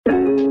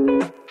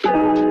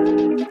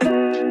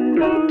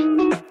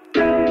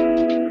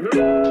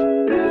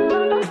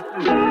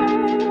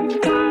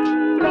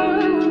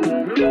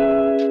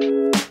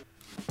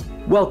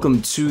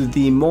Welcome to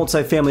the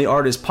Multifamily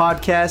Artist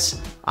Podcast.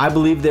 I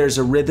believe there's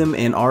a rhythm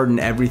and art in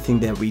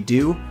everything that we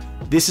do.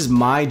 This is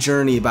my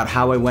journey about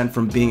how I went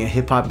from being a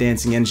hip-hop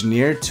dancing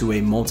engineer to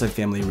a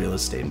multifamily real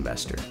estate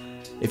investor.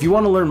 If you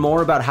want to learn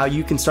more about how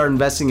you can start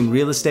investing in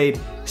real estate,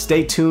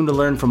 stay tuned to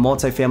learn from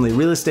multifamily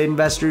real estate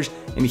investors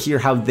and hear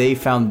how they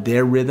found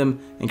their rhythm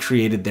and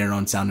created their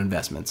own sound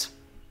investments.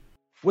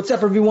 What's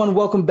up, everyone?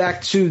 Welcome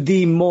back to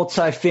the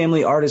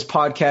Multifamily Artist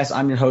Podcast.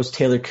 I'm your host,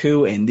 Taylor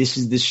Koo, and this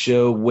is the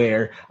show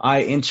where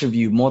I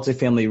interview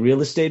multifamily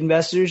real estate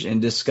investors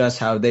and discuss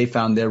how they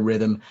found their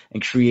rhythm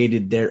and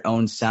created their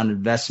own sound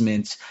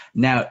investments.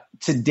 Now,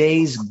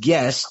 today's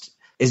guest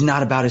is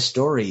not about a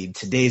story.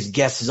 Today's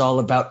guest is all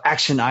about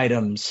action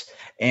items,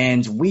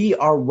 and we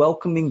are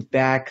welcoming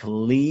back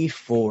Lee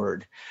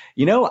Fjord.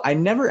 You know, I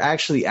never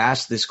actually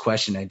asked this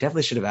question. I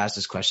definitely should have asked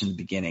this question in the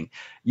beginning.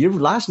 Your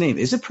last name,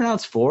 is it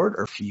pronounced Fjord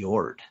or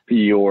Fjord?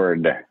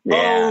 Fjord. Yeah.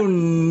 Oh,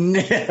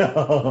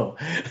 no.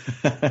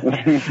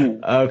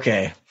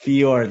 Okay.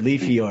 Fjord, Lee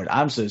Fjord.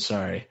 I'm so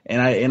sorry.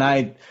 And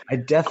I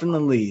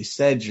definitely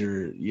said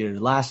your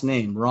last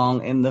name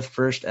wrong in the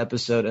first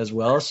episode as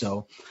well.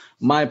 So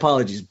my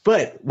apologies.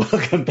 But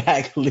welcome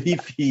back, Lee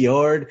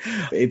Fjord.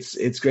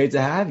 It's great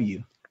to have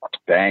you.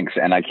 Thanks.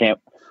 And I can't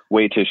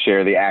wait to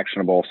share the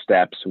actionable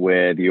steps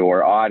with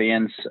your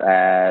audience.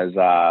 As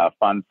a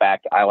fun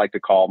fact, I like to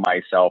call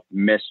myself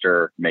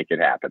Mr. Make It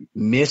Happen.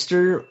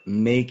 Mr.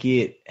 Make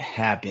It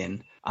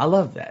Happen. I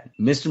love that.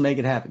 Mr. Make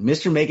It Happen.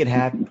 Mr. Make It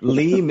Happen.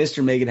 Lee,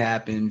 Mr. Make It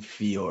Happen,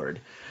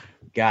 Fjord.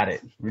 Got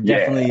it. We're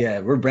definitely,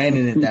 we're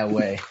branding it that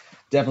way.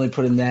 Definitely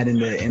putting that in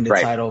the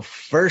right title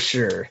for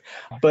sure.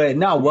 But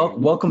no,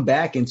 welcome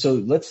back. And so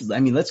let's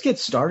get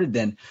started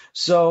then.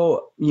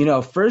 So,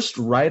 first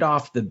right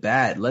off the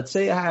bat, let's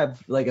say I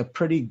have like a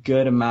pretty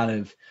good amount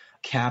of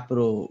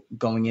capital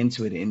going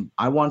into it and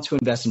I want to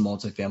invest in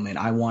multifamily and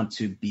I want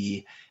to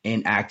be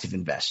an active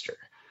investor,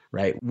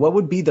 right? What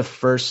would be the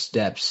first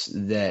steps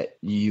that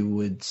you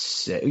would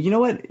say? You know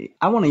what?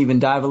 I want to even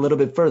dive a little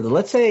bit further.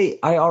 Let's say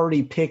I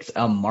already picked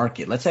a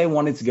market. Let's say I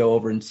wanted to go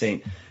over in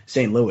St.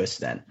 Louis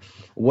then.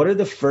 What are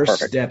the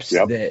first steps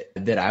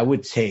that I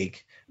would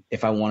take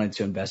if I wanted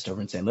to invest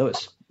over in St.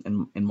 Louis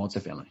in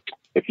multifamily?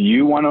 If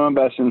you want to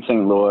invest in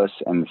St. Louis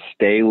and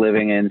stay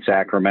living in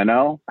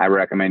Sacramento, I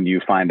recommend you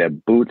find a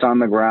boots on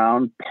the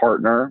ground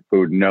partner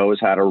who knows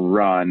how to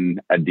run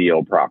a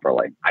deal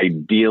properly.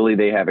 Ideally,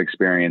 they have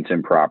experience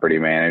in property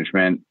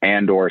management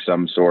and or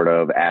some sort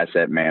of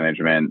asset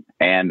management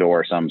and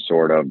or some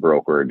sort of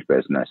brokerage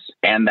business.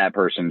 And that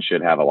person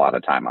should have a lot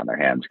of time on their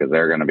hands because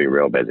they're going to be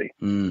real busy.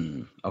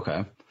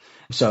 Okay.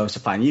 So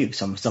find you,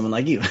 someone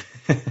like you.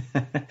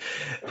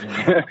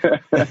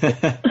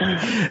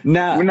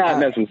 Now, not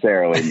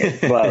necessarily me,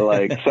 but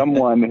like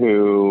someone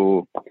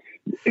who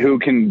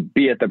can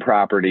be at the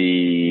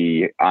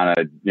property on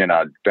a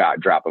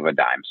drop of a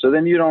dime. So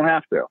then you don't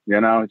have to,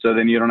 so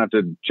then you don't have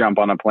to jump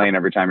on a plane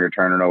every time you're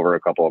turning over a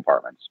couple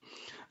apartments.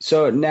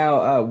 So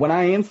now when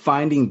I am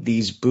finding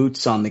these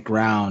boots on the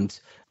ground,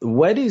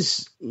 what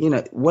is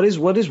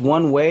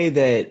one way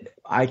that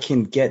I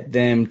can get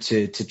them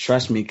to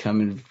trust me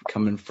coming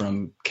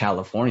from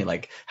California?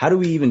 Like, how do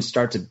we even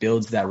start to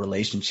build that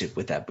relationship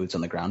with that boots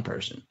on the ground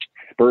person?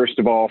 First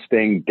of all,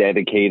 staying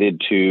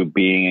dedicated to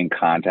being in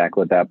contact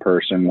with that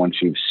person once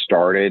you've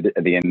started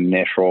the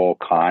initial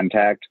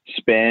contact.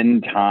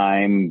 Spend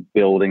time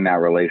building that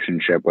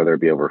relationship, whether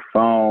it be over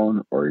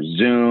phone or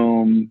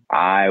Zoom.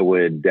 I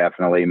would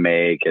definitely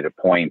make it a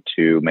point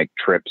to make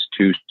trips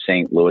to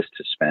St. Louis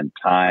to spend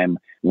time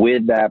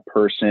with that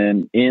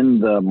person in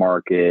the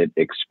market,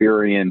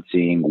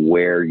 experiencing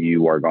where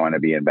you are going to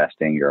be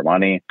investing your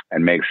money,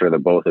 and make sure that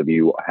both of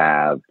you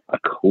have a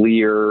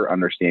clear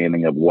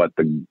understanding of what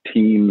the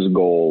team's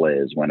goal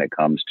is when it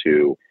comes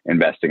to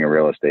investing in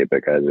real estate.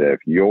 Because if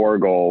your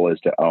goal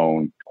is to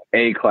own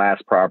A-class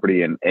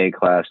property in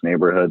A-class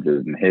neighborhoods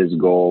and his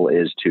goal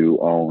is to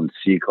own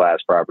C-class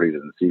properties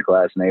in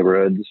C-class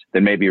neighborhoods,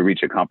 then maybe you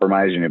reach a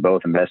compromise and you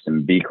both invest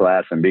in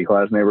B-class and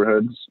B-class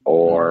neighborhoods,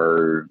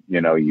 or,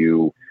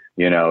 you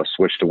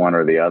switch to one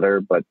or the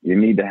other, but you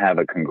need to have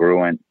a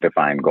congruent,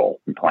 defined goal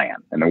and plan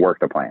and then work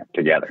the plan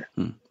together.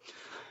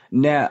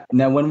 Now,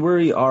 when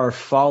we are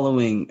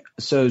following,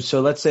 so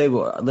let's say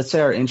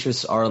our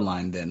interests are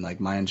aligned then, like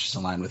my interests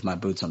align with my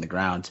boots on the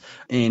ground.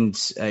 And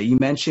you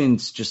mentioned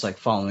just like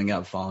following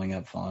up,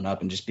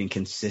 and just being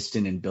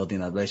consistent in building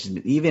that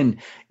relationship.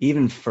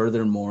 Even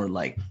furthermore,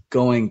 like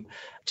going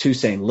to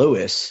St.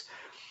 Louis.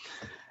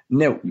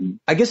 Now,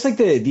 I guess like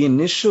the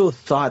initial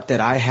thought that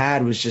I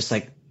had was just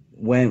like,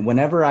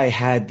 whenever I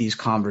had these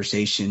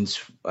conversations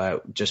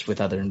just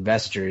with other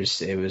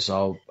investors,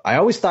 I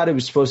always thought it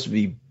was supposed to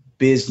be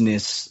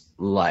business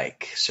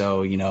like.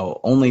 So,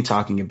 only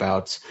talking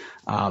about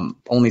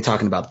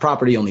the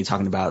property, only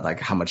talking about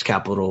like how much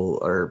capital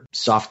or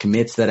soft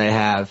commits that I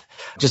have,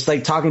 just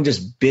like talking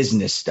just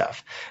business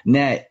stuff.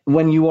 Now,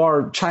 when you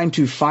are trying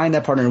to find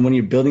that partner and when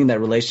you're building that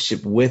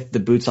relationship with the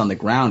boots on the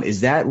ground,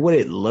 is that what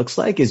it looks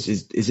like? Is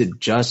it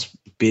just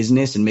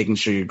business and making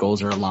sure your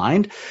goals are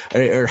aligned?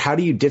 Or how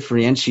do you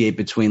differentiate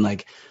between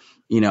like,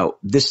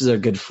 this is a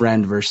good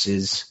friend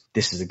versus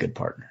this is a good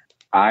partner?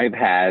 I've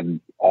had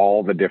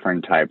all the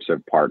different types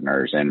of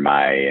partners in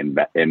my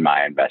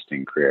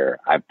investing career.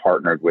 I've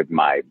partnered with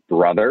my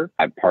brother.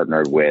 I've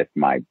partnered with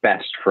my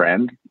best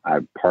friend.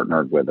 I've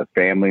partnered with a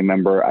family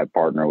member. I've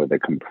partnered with a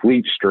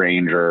complete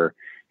stranger.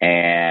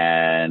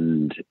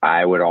 And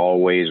I would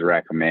always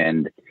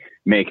recommend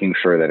making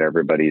sure that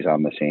everybody's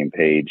on the same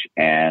page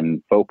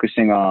and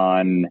focusing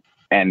on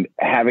and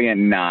having it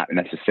not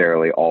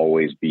necessarily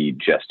always be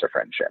just a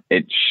friendship.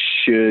 It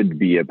should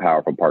be a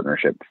powerful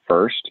partnership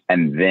first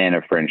and then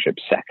a friendship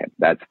second.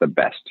 That's the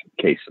best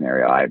case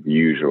scenario I've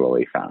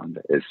usually found,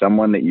 is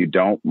someone that you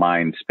don't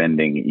mind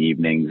spending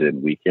evenings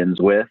and weekends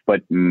with,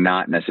 but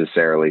not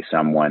necessarily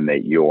someone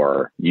that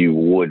you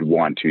would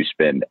want to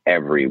spend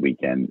every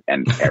weekend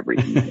and every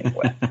evening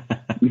with.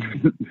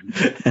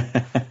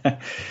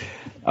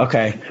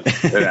 Okay.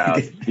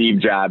 Steve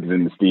Jobs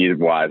and Steve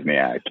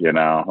Wozniak,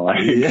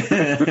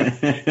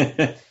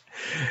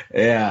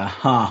 Yeah.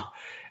 Huh.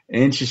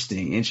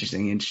 Interesting.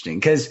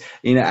 Because,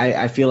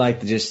 I feel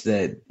like just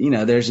that,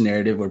 there's a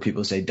narrative where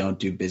people say don't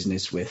do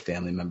business with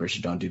family members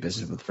or don't do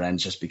business with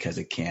friends just because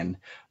it can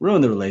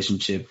ruin the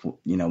relationship,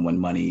 when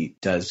money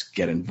does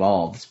get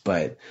involved.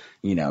 But,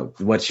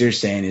 what you're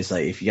saying is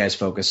like, if you guys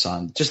focus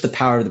on just the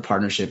power of the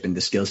partnership and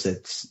the skill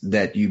sets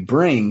that you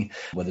bring,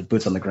 whether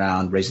boots on the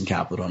ground, raising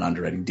capital and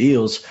underwriting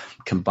deals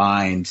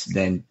combined,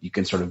 then you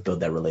can sort of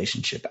build that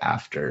relationship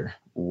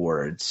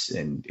afterwards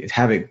and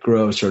have it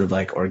grow sort of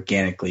like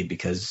organically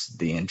because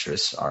the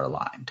interests are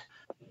aligned.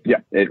 Yeah,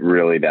 it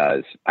really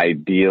does.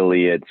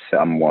 Ideally, it's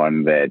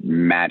someone that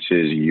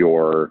matches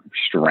your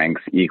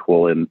strengths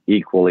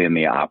equally in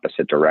the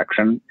opposite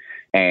direction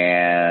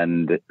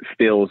and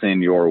fills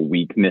in your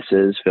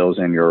weaknesses, fills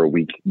in your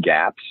weak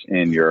gaps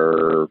in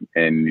your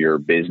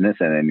business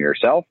and in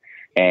yourself.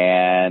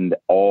 And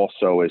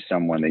also is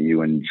someone that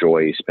you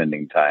enjoy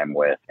spending time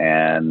with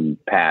and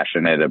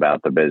passionate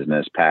about the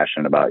business,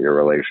 passionate about your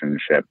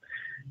relationship.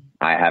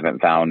 I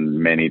haven't found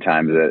many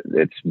times that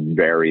it's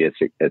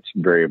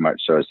very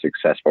much so a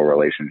successful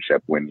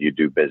relationship when you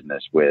do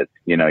business with,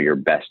 your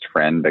best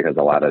friend, because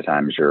a lot of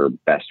times your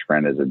best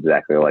friend is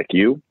exactly like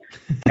you.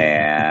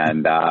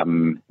 And,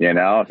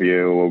 if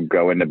you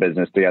go into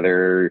business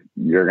together,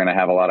 you're going to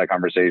have a lot of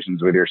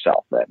conversations with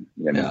yourself then,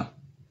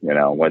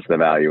 what's the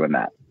value in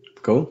that?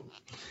 Cool.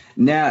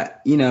 Now,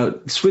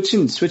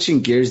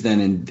 switching gears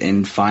then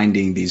and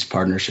finding these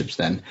partnerships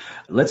then,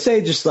 let's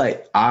say just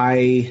like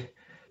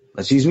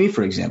let's use me,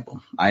 for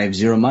example. I have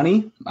zero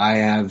money. I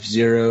have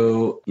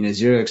zero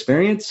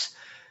experience,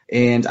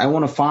 and I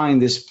want to find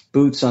this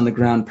boots on the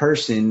ground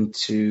person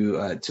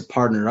to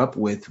partner up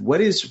with. What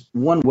is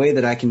one way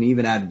that I can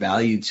even add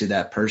value to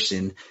that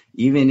person,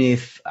 even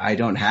if I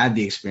don't have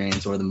the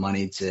experience or the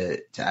money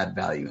to add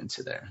value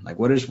into there? Like,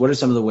 what are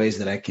some of the ways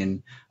that I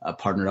can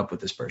partner up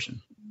with this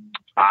person?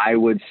 I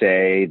would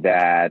say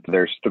that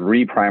there's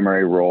 3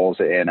 primary roles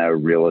in a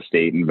real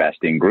estate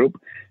investing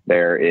group.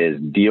 There is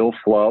deal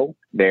flow,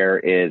 there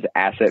is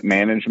asset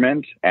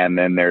management, and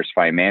then there's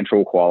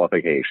financial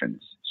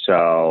qualifications.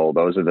 So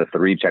those are the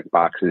 3 check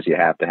boxes you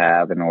have to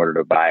have in order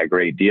to buy a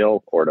great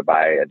deal or to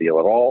buy a deal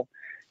at all.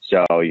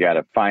 So you got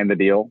to find the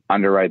deal,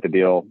 underwrite the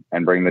deal,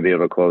 and bring the deal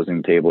to a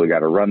closing table. You got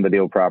to run the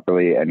deal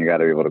properly, and you got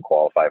to be able to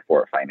qualify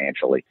for it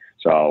financially.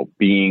 So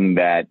being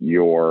that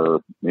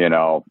you're,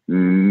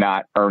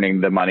 not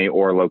earning the money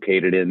or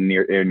located in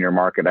your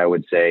market, I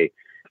would say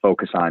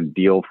focus on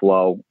deal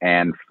flow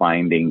and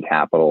finding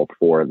capital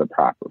for the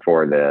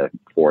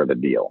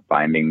deal,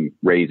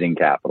 raising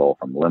capital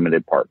from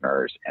limited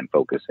partners and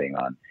focusing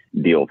on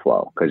deal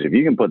flow. Because if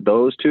you can put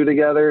those 2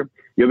 together,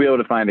 you'll be able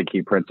to find a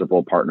key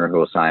principal partner who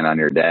will sign on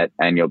your debt,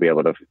 and you'll be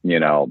able to,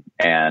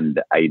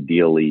 and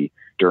ideally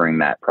during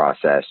that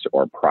process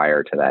or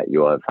prior to that,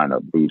 you'll have found a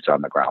boots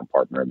on the ground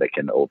partner that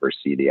can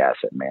oversee the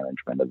asset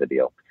management of the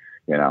deal.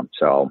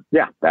 So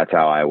yeah, that's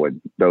how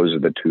those are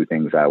the 2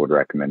 things I would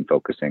recommend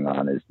focusing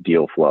on is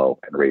deal flow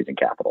and raising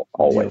capital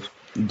always.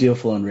 Deal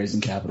flow and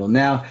raising capital.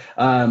 Now,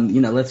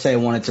 let's say I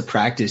wanted to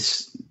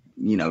practice,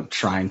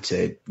 trying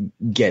to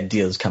get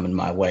deals coming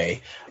my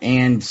way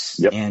and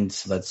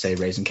let's say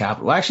raising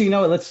capital. Well, actually,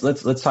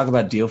 let's talk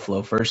about deal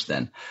flow first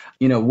then.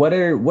 What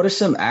are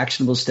some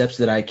actionable steps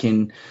that I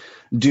can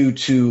do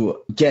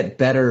to get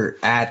better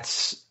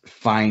at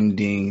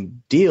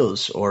finding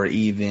deals or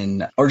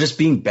just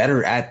being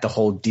better at the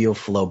whole deal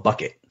flow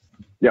bucket?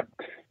 Yep.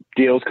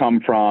 Deals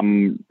come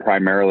from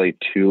primarily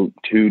two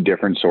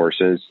different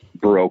sources.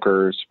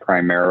 Brokers,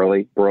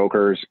 primarily.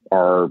 Brokers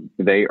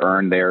they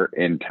earn their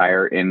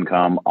entire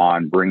income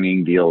on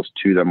bringing deals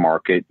to the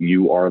market.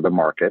 You are the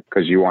market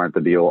because you aren't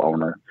the deal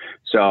owner.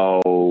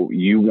 So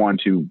you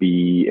want to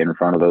be in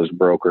front of those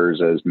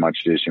brokers as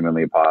much as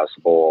humanly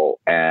possible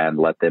and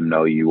let them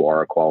know you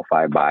are a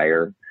qualified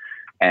buyer.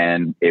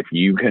 And if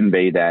you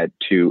convey that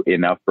to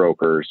enough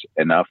brokers,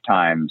 enough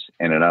times,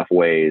 in enough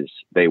ways,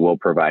 they will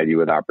provide you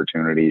with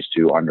opportunities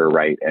to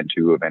underwrite and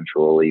to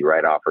eventually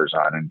write offers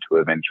on and to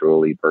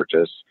eventually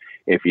purchase.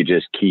 if you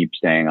just keep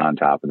staying on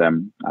top of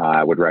them.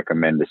 I would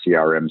recommend a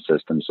CRM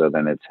system, so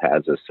then it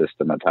has a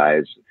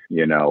systematized,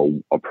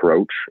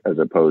 approach as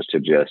opposed to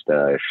just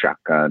a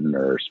shotgun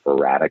or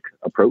sporadic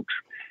approach.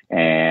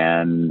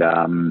 And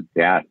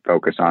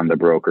focus on the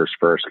brokers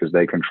first, because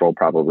they control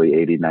probably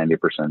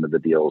 80-90% of the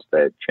deals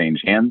that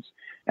change hands.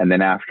 And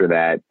then after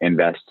that,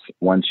 invest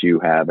once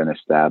you have an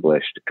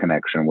established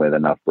connection with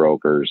enough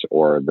brokers,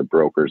 or the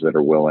brokers that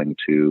are willing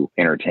to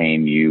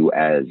entertain you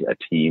as a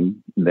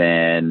team,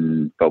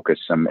 then focus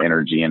some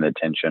energy and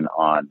attention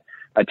on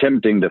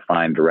attempting to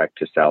find direct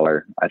to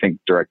seller. I think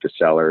direct to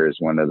seller is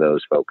one of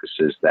those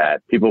focuses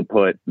that people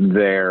put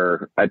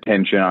their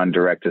attention on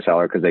direct to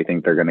seller because they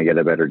think they're going to get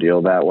a better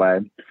deal that way.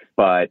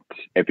 But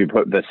if you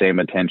put the same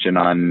attention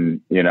on,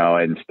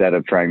 instead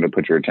of trying to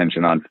put your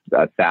attention on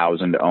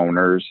 1,000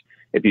 owners,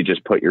 if you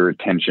just put your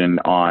attention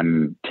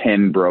on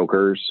 10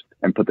 brokers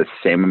and put the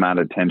same amount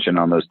of attention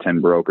on those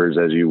 10 brokers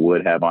as you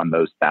would have on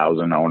those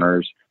 1,000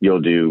 owners,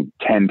 you'll do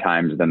 10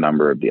 times the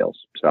number of deals.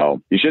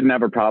 So you shouldn't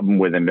have a problem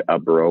with a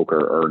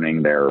broker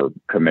earning their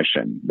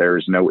commission.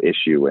 There's no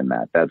issue in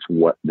that. That's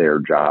what their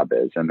job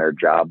is. And their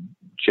job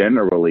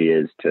generally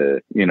is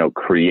to,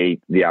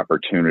 create the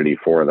opportunity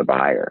for the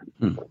buyer,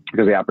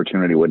 because the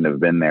opportunity wouldn't have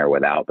been there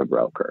without the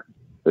broker.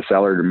 The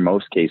seller, in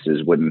most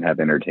cases, wouldn't have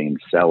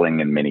entertained selling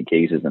in many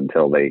cases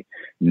until they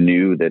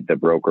knew that the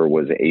broker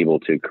was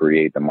able to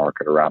create the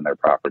market around their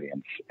property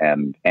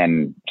and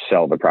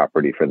sell the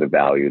property for the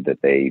value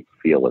that they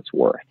feel it's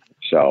worth.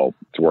 So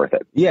it's worth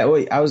it. Yeah,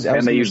 well,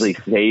 and they usually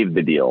save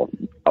the deal.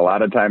 A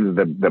lot of times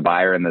the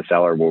buyer and the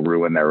seller will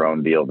ruin their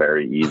own deal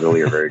very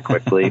easily or very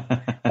quickly.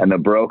 And the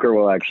broker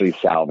will actually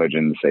salvage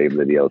and save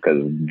the deal,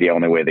 because the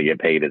only way they get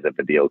paid is if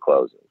the deal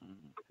closes.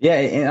 Yeah,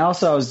 and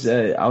also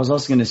I was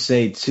also going to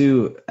say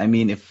too, I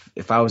mean,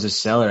 if I was a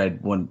seller,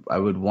 I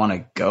would want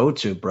to go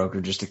to a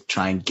broker just to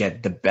try and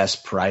get the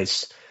best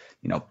price,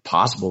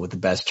 possible with the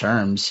best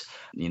terms,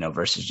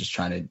 versus just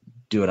trying to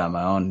do it on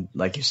my own.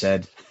 Like you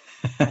said,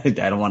 I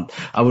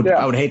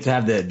would hate to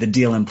have the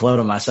deal implode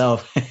on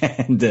myself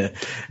and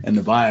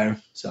the buyer.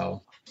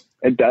 So.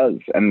 It does.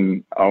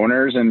 And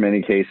owners in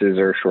many cases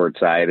are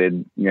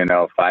short-sighted.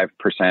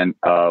 5%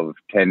 of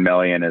 10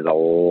 million is a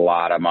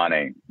lot of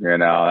money.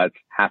 That's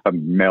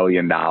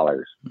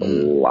 $500,000. A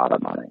lot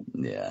of money.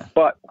 Yeah.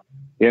 But,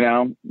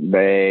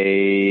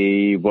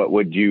 what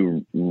would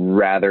you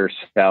rather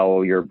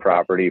sell your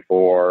property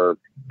for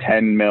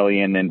 10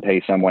 million and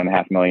pay someone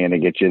 $500,000 to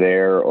get you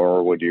there?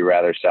 Or would you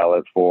rather sell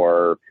it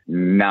for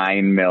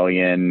 9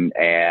 million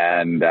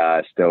and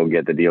still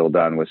get the deal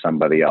done with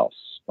somebody else?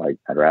 Like,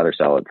 I'd rather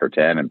sell it for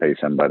 10 and pay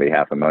somebody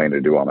 $500,000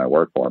 to do all my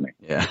work for me.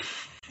 Yeah,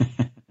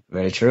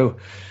 very true.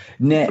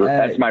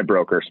 That's my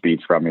broker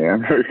speech from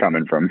you,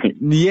 coming from me.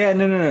 Yeah,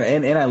 no.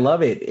 And I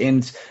love it.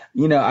 And,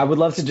 I would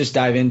love to just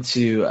dive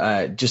into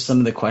just some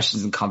of the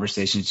questions and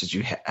conversations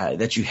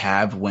that you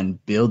have when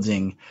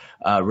building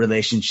a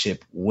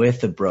relationship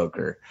with a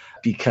broker,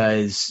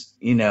 because,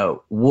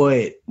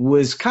 what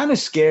was kind of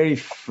scary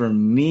for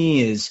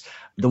me is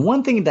the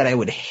one thing that I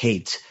would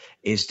hate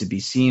is to be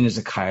seen as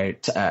a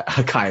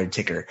tire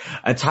kicker,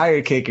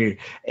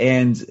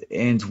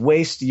 and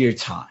waste your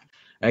time.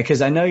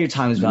 Because I know your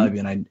time is valuable,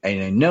 and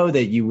I know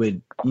that you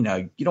would, you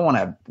don't want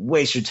to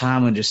waste your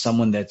time on just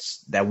someone that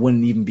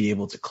wouldn't even be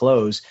able to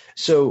close.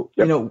 So,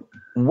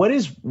 what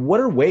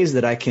are ways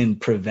that I can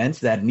prevent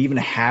that and even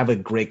have a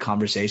great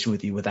conversation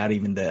with you without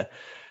even the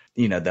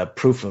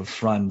proof of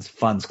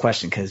funds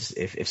question? Because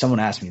if someone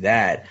asks me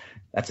that,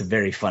 that's a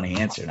very funny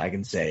answer, and I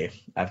can say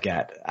I've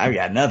got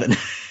nothing.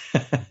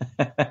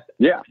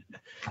 Yeah.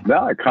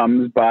 Well, it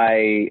comes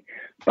by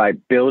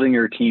building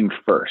your team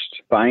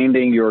first,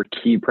 finding your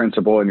key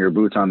principal and your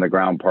boots on the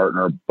ground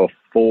partner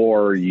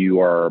before you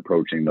are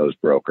approaching those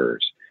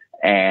brokers.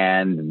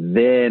 And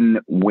then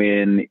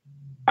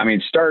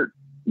start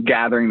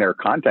gathering their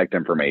contact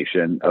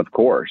information, of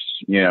course,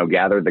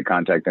 gather the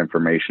contact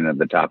information of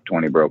the top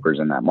 20 brokers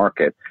in that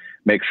market.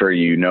 Make sure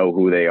you know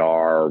who they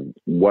are,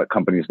 what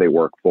companies they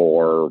work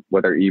for,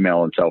 what their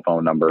email and cell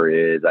phone number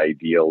is,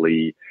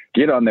 ideally.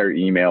 Get on their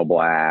email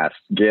blast,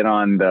 get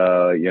on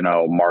the,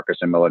 Marcus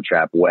and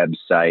Millichap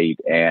website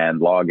and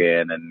log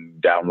in and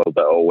download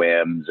the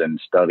OMs and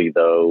study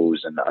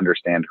those and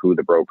understand who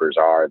the brokers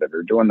are that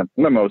are doing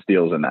the most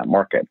deals in that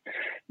market.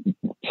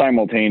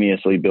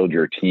 Simultaneously build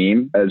your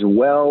team as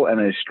well and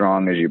as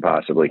strong as you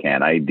possibly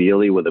can,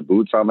 ideally with a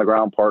boots on the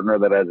ground partner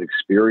that has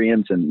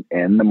experience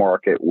in the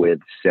market with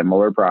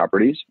similar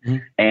properties,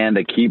 and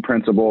a key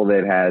principal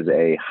that has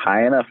a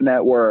high enough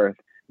net worth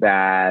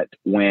that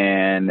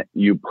when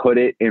you put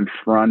it in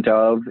front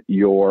of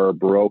your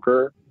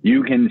broker,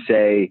 you can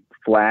say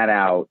flat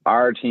out,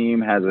 our team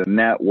has a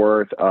net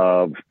worth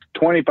of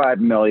 $25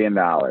 million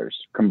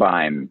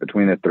combined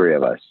between the three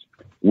of us.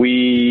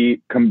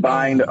 We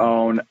combined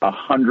own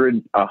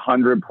 100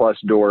 plus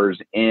doors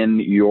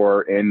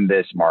in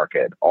this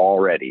market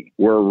already.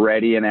 We're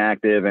ready and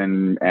active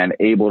and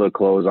able to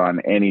close on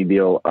any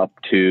deal up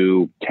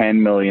to $10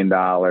 million.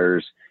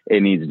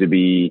 It needs to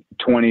be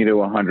 20 to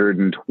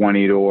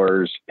 120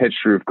 doors,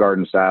 pitched roof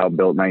garden style,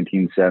 built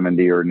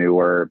 1970 or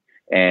newer,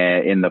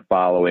 and in the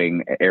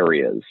following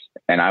areas.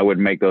 And I would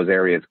make those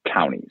areas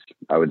counties.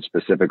 I would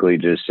specifically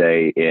just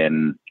say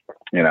in,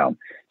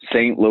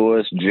 St.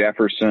 Louis,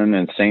 Jefferson,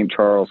 and St.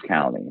 Charles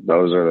County.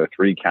 Those are the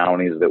 3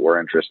 counties that we're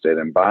interested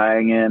in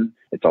buying in.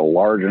 It's a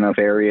large enough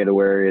area to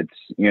where it's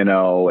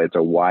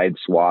a wide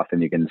swath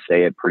and you can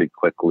say it pretty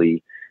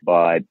quickly,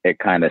 but it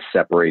kind of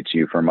separates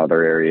you from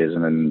other areas.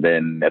 And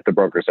then if the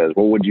broker says,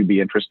 well, would you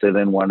be interested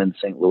in one in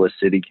St. Louis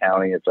City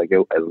County? It's like,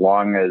 as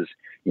long as,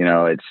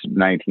 it's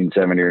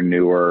 1970 or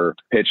newer,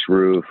 pitched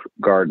roof,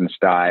 garden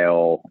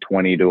style,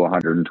 20 to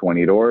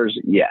 120 doors.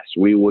 Yes,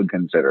 we would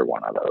consider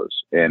one of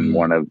those in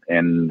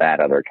that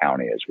other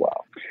county as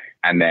well.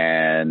 And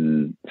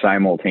then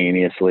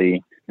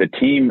simultaneously, the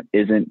team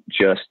isn't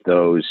just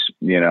those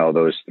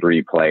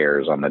 3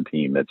 players on the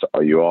team.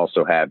 You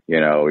also have,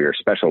 your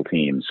special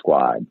team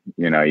squad.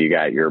 You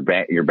got your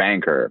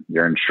banker,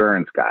 your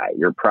insurance guy,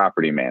 your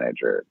property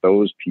manager.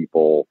 Those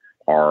people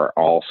are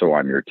also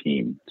on your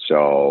team.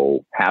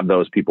 So have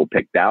those people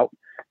picked out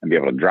and be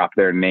able to drop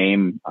their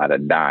name at a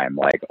dime.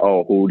 Like,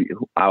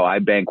 I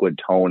bank with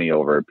Tony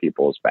over at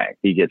People's Bank.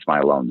 He gets my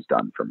loans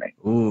done for me.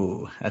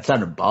 Ooh, that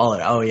sounded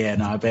baller. Oh yeah,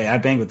 no, I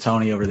bank with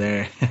Tony over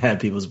there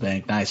at People's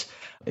Bank. Nice.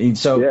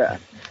 So yeah,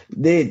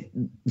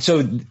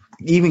 so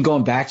even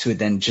going back to it,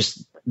 then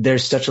just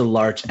there's such a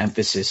large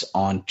emphasis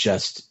on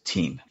just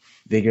team.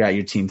 Figure out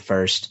your team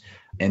first.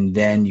 And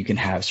then you can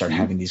start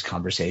having these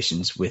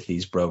conversations with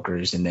these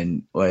brokers. And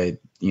then,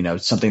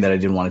 something that I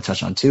didn't want to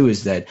touch on too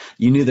is that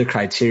you knew the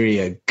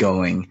criteria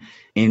going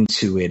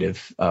into it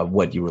of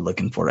what you were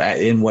looking for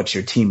and what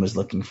your team was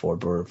looking for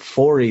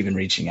before even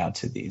reaching out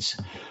to these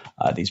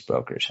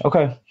brokers.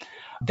 Okay.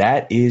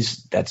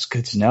 That's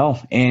good to know.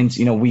 And,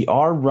 we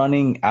are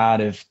running out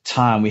of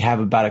time. We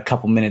have about a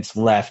couple minutes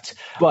left,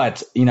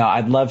 but,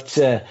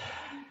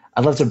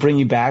 I'd love to bring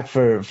you back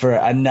for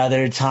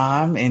another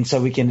time. And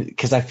so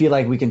because I feel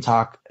like we can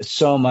talk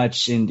so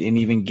much and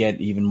even get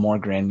even more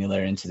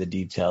granular into the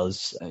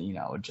details,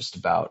 just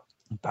about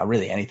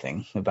really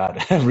anything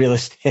about real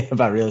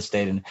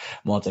estate and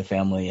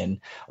multifamily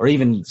or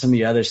even some of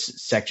the other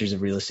sectors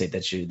of real estate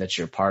that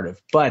you're part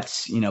of.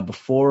 But,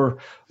 before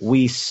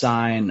we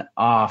sign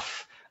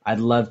off, I'd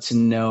love to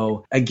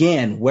know,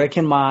 again, where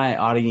can my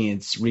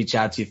audience reach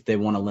out to if they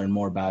want to learn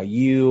more about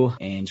you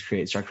and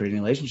start creating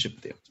a relationship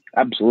with you?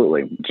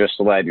 Absolutely. Just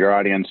to let your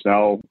audience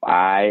know,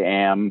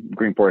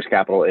 Green Forest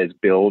Capital is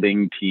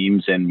building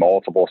teams in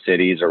multiple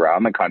cities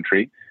around the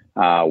country.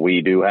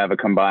 We do have a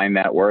combined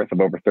net worth of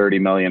over $30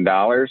 million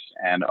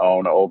and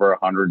own over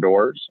 100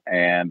 doors.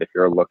 And if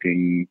you're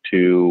looking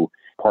to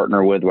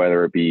partner with,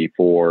 whether it be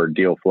for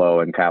deal flow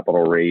and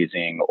capital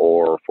raising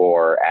or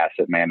for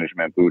asset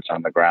management, boots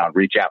on the ground,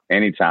 reach out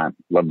anytime.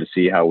 Love to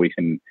see how we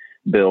can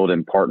build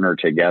and partner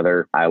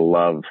together. I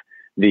love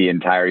the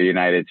entire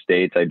United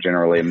States. I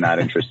generally am not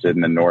interested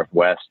in the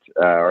Northwest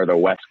or the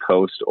West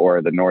Coast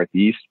or the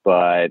Northeast,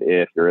 but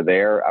if you're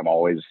there, I'm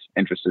always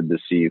interested to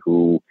see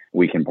who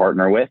we can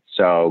partner with.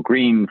 So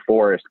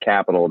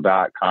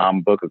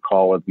greenforestcapital.com, book a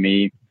call with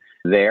me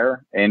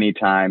there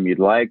anytime you'd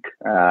like.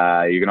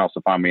 You can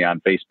also find me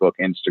on Facebook,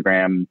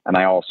 Instagram, and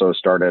I also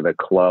started a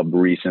club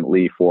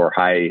recently for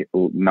high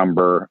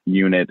number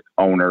unit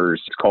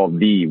owners. It's called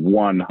the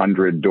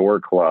 100 Door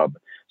Club.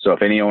 So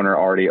if any owner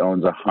already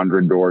owns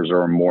 100 doors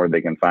or more,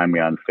 they can find me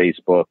on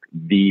Facebook,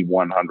 the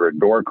 100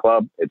 Door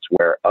Club. It's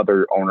where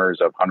other owners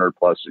of 100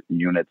 plus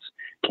units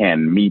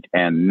can meet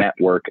and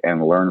network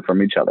and learn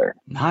from each other.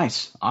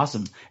 Nice.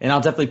 Awesome. And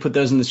I'll definitely put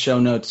those in the show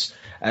notes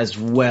as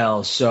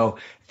well. So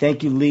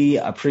thank you, Lee.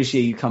 I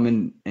appreciate you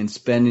coming and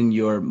spending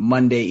your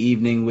Monday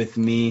evening with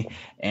me.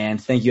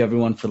 And thank you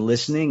everyone for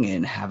listening,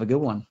 and have a good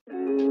one.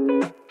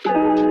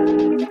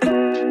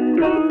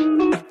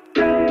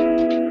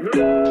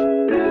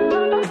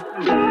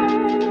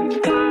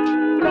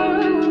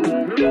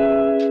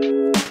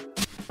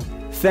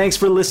 Thanks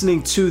for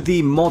listening to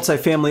the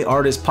Multifamily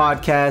Artist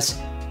Podcast.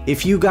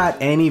 If you got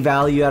any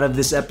value out of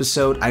this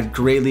episode, I'd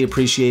greatly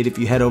appreciate if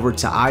you head over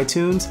to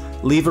iTunes,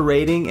 leave a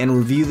rating, and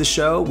review the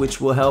show,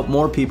 which will help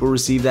more people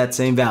receive that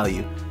same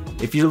value.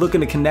 If you're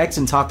looking to connect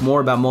and talk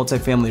more about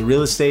multifamily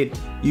real estate,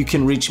 you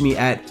can reach me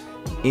at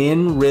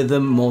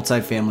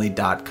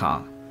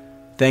inrhythmmultifamily.com.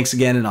 Thanks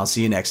again, and I'll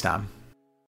see you next time.